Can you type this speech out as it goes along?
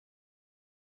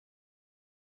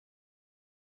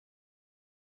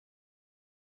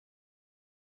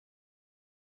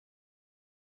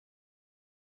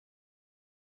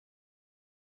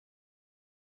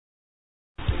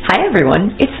Hi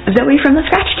everyone, it's Zoe from the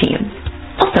Scratch team,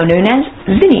 also known as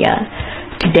Zinnia.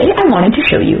 Today I wanted to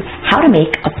show you how to make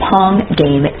a Pong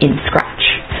game in Scratch.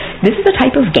 This is a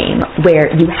type of game where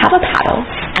you have a paddle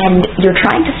and you're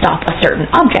trying to stop a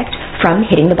certain object from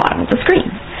hitting the bottom of the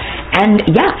screen. And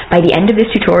yeah, by the end of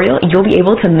this tutorial, you'll be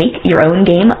able to make your own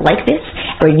game like this,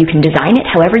 where you can design it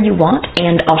however you want,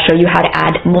 and I'll show you how to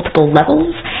add multiple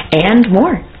levels and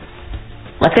more.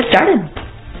 Let's get started.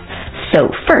 So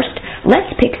first,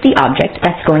 let's pick the object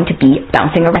that's going to be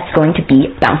bouncing, or that's going to be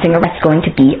bouncing, or that's going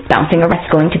to be bouncing, or that's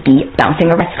going to be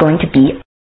bouncing, or that's going to be